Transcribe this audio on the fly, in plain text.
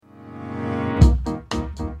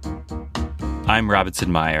I'm Robinson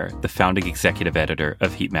Meyer, the founding executive editor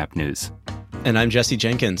of Heatmap News. And I'm Jesse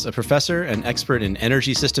Jenkins, a professor and expert in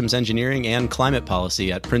energy systems engineering and climate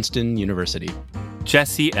policy at Princeton University.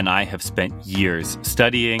 Jesse and I have spent years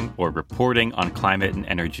studying or reporting on climate and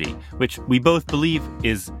energy, which we both believe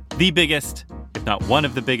is the biggest, if not one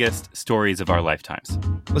of the biggest, stories of our lifetimes.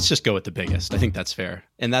 Let's just go with the biggest. I think that's fair.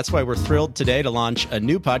 And that's why we're thrilled today to launch a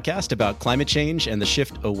new podcast about climate change and the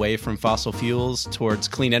shift away from fossil fuels towards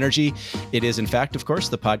clean energy. It is, in fact, of course,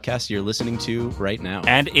 the podcast you're listening to right now.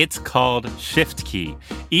 And it's called Shift Key.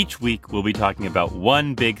 Each week, we'll be talking about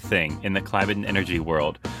one big thing in the climate and energy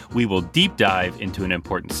world. We will deep dive into an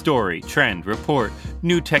important story, trend, report,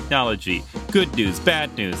 new technology, good news,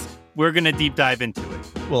 bad news. We're going to deep dive into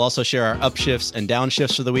it. We'll also share our upshifts and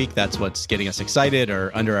downshifts for the week. That's what's getting us excited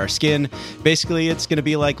or under our skin. Basically, it's going to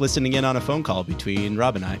be like listening in on a phone call between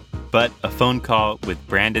Rob and I. But a phone call with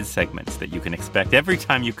branded segments that you can expect every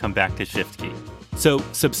time you come back to Shift Key. So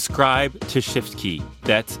subscribe to Shift Key.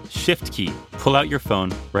 That's Shift Key. Pull out your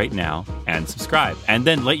phone right now and subscribe. And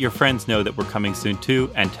then let your friends know that we're coming soon too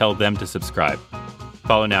and tell them to subscribe.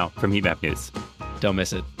 Follow now from Heatmap News. Don't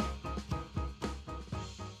miss it.